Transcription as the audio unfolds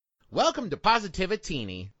Welcome to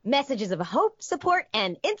Positivitini. Messages of hope, support,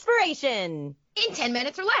 and inspiration. In 10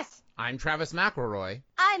 minutes or less. I'm Travis McElroy.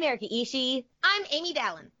 I'm Erica Ishii. I'm Amy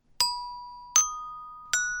Dallin.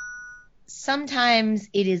 Sometimes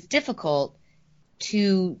it is difficult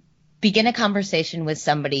to begin a conversation with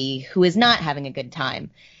somebody who is not having a good time.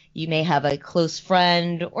 You may have a close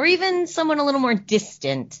friend or even someone a little more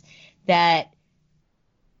distant that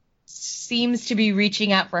seems to be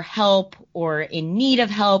reaching out for help or in need of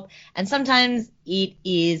help. And sometimes it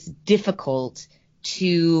is difficult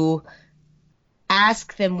to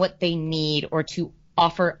ask them what they need or to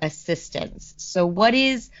offer assistance. So what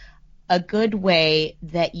is a good way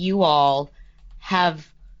that you all have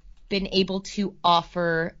been able to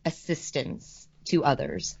offer assistance to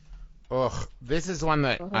others? Ugh, this is one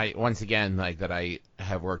that I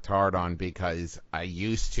have worked hard on because I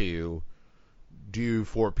used to do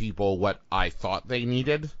for people what I thought they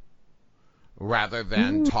needed rather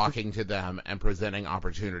than talking to them and presenting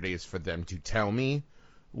opportunities for them to tell me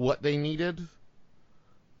what they needed,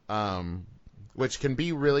 which can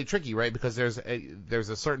be really tricky, right? Because there's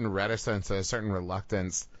a certain reticence, a certain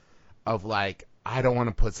reluctance of like, I don't want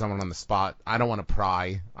to put someone on the spot. I don't want to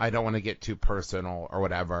pry. I don't want to get too personal or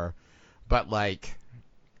whatever. But like,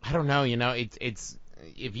 I don't know, it's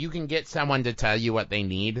if you can get someone to tell you what they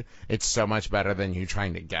need, it's so much better than you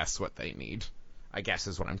trying to guess what they need, I guess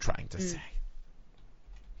is what I'm trying to say.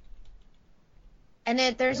 And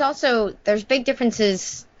there's big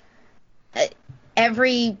differences.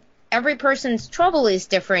 Every person's trouble is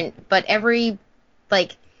different, but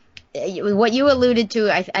what you alluded to,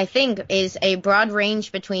 I think, is a broad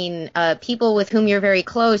range between people with whom you're very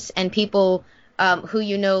close and people who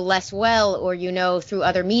you know less well or you know through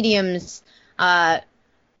other mediums.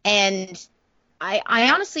 And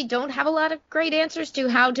I honestly don't have a lot of great answers to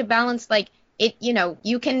how to balance,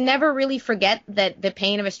 you can never really forget that the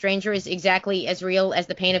pain of a stranger is exactly as real as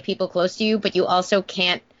the pain of people close to you, but you also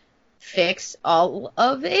can't fix all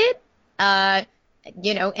of it. And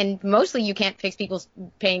mostly you can't fix people's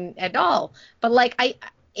pain at all. But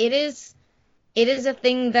it is a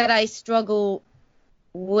thing that I struggle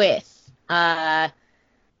with. I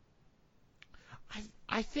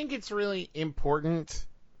think it's really important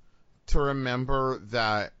to remember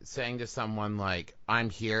that saying to someone like, I'm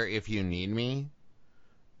here if you need me,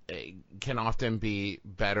 can often be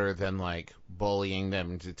better than like bullying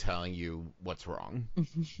them into telling you what's wrong.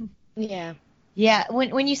 Yeah. Yeah.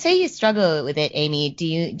 When you say you struggle with it, Amy, do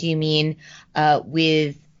you mean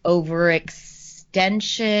with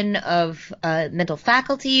overextension of mental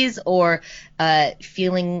faculties or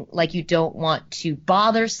feeling like you don't want to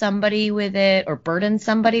bother somebody with it or burden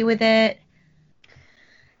somebody with it?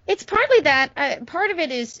 It's partly that. Part of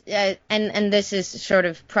it is, and this is sort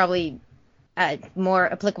of probably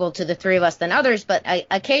more applicable to the three of us than others, but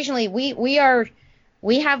occasionally we have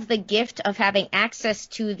the gift of having access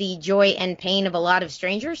to the joy and pain of a lot of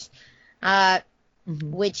strangers,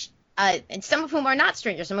 which and some of whom are not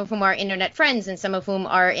strangers, some of whom are internet friends, and some of whom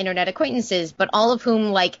are internet acquaintances, but all of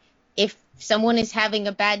whom, if someone is having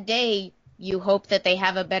a bad day, you hope that they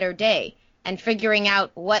have a better day, and figuring out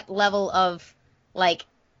what level of,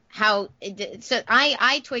 how, so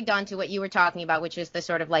I twigged onto what you were talking about, which is the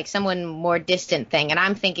sort of someone more distant thing, and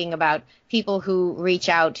I'm thinking about people who reach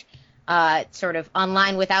out sort of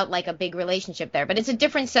online without a big relationship there, but it's a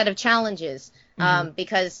different set of challenges,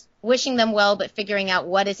 because wishing them well, but figuring out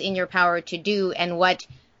what is in your power to do and what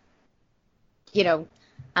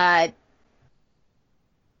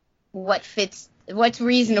fits, what's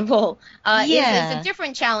reasonable, is a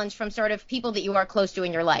different challenge from sort of people that you are close to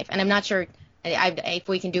in your life. And I'm not sure if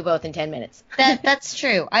we can do both in 10 minutes. That's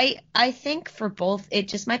true. I think for both, it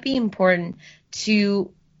just might be important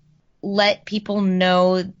to let people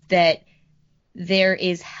know that there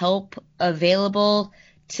is help available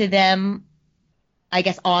to them, I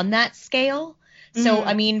guess, on that scale. So,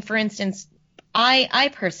 I mean, for instance,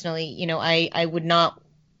 I personally, I would not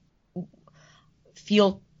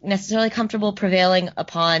feel necessarily comfortable prevailing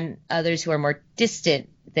upon others who are more distant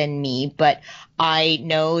than me, but I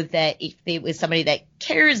know that if it was somebody that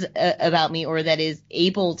cares about me or that is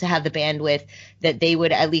able to have the bandwidth, that they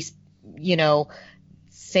would at least,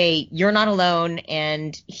 say, you're not alone,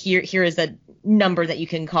 and here is a number that you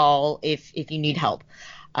can call if you need help.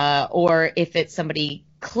 Or if it's somebody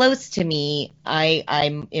close to me,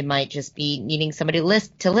 it might just be needing somebody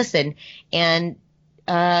to listen. And,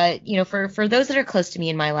 for those that are close to me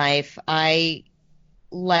in my life, I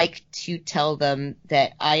like to tell them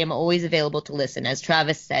that I am always available to listen. As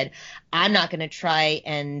Travis said, I'm not going to try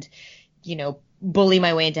and, bully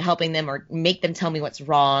my way into helping them or make them tell me what's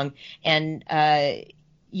wrong. And,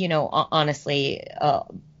 honestly,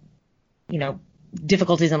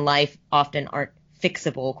 difficulties in life often aren't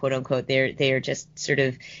fixable, quote unquote. They are just sort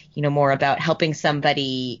of, more about helping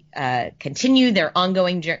somebody continue their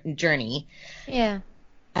ongoing journey. Yeah.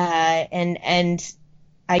 And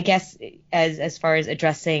I guess as far as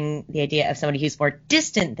addressing the idea of somebody who's more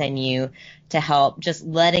distant than you, to help just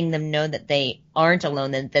letting them know that they aren't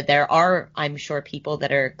alone, and that there are, I'm sure, people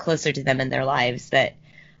that are closer to them in their lives that,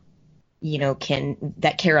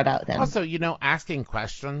 that care about them. Also, asking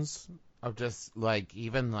questions of just like,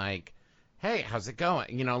 even like, hey, how's it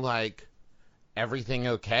going? Like, everything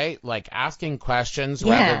okay? Like, asking questions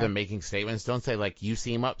rather than making statements. Don't say like, you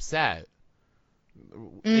seem upset.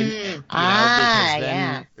 Because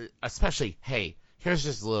then, especially, hey, here's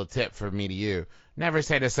just a little tip from me to you. Never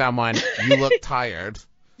say to someone, you look tired.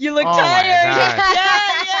 You look tired.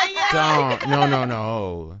 Yeah. Don't.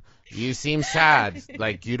 No. You seem sad.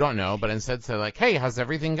 Like, you don't know, but instead say like, hey, how's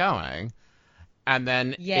everything going? And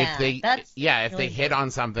then if they hit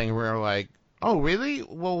on something, we're like, oh, really?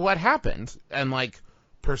 Well, what happened? And like,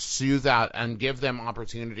 pursue that and give them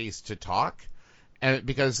opportunities to talk. And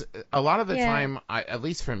because a lot of the time, at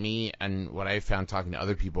least for me, and what I found talking to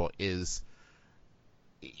other people is,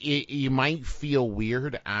 you might feel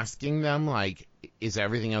weird asking them, like, is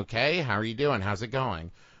everything okay? How are you doing? How's it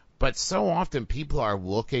going? But so often people are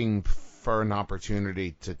looking for an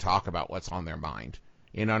opportunity to talk about what's on their mind.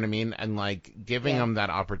 You know what I mean? And like, giving them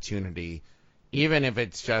that opportunity, even if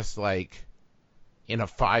it's just like in a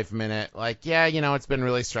 5-minute, like, it's been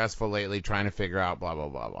really stressful lately trying to figure out blah, blah,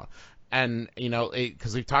 blah, blah. And,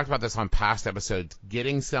 because we've talked about this on past episodes,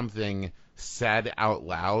 getting something said out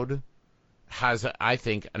loud has, I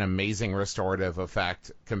think, an amazing restorative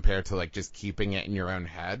effect compared to, like, just keeping it in your own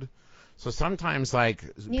head. So sometimes, like,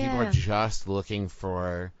 people are just looking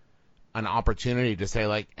for an opportunity to say,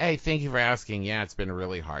 like, hey, thank you for asking. Yeah, it's been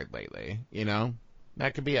really hard lately.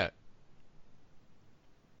 That could be it.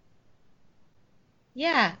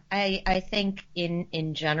 Yeah, I think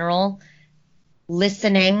in general,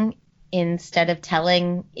 listening instead of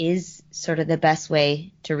telling is sort of the best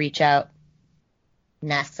way to reach out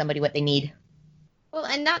and ask somebody what they need. Well,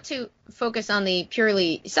 and not to focus on the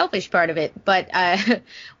purely selfish part of it, but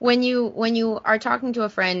when you are talking to a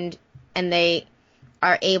friend and they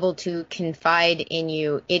are able to confide in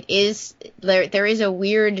you, there is a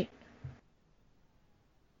weird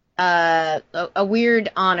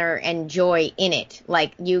honor and joy in it.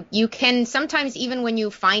 Like, you can sometimes, even when you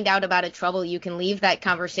find out about a trouble, you can leave that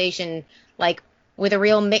conversation like with a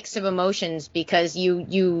real mix of emotions, because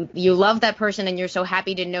you love that person and you're so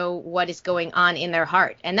happy to know what is going on in their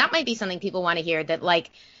heart. And that might be something people want to hear, that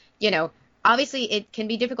like, obviously it can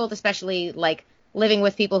be difficult, especially like living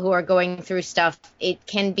with people who are going through stuff. It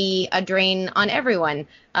can be a drain on everyone.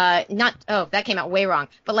 That came out way wrong.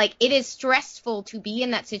 But like, it is stressful to be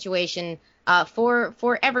in that situation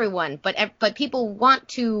for everyone. But people want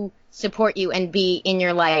to support you and be in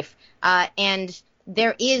your life. And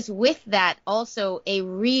there is with that also a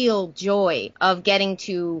real joy of getting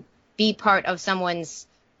to be part of someone's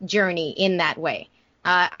journey in that way.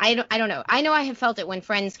 I don't know. I know I have felt it when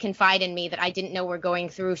friends confide in me that I didn't know were going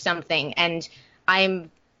through something, and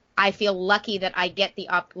I feel lucky that I get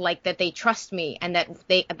that they trust me, and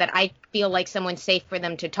that I feel like someone's safe for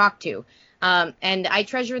them to talk to. And I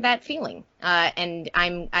treasure that feeling. And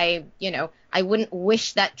I wouldn't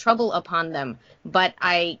wish that trouble upon them, but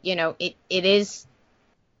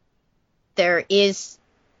there is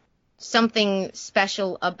something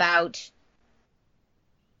special about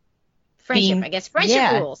friendship. I guess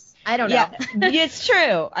friendship rules. I don't know. It's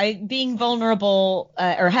true. Being vulnerable,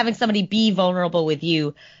 or having somebody be vulnerable with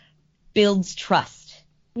you, builds trust.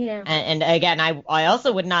 Yeah. And again, I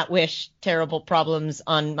also would not wish terrible problems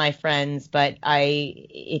on my friends, but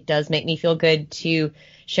it does make me feel good to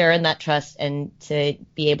share in that trust and to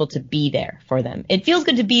be able to be there for them. It feels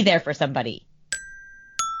good to be there for somebody.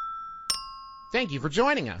 Thank you for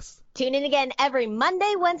joining us. Tune in again every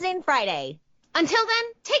Monday, Wednesday, and Friday. Until then,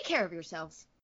 take care of yourselves.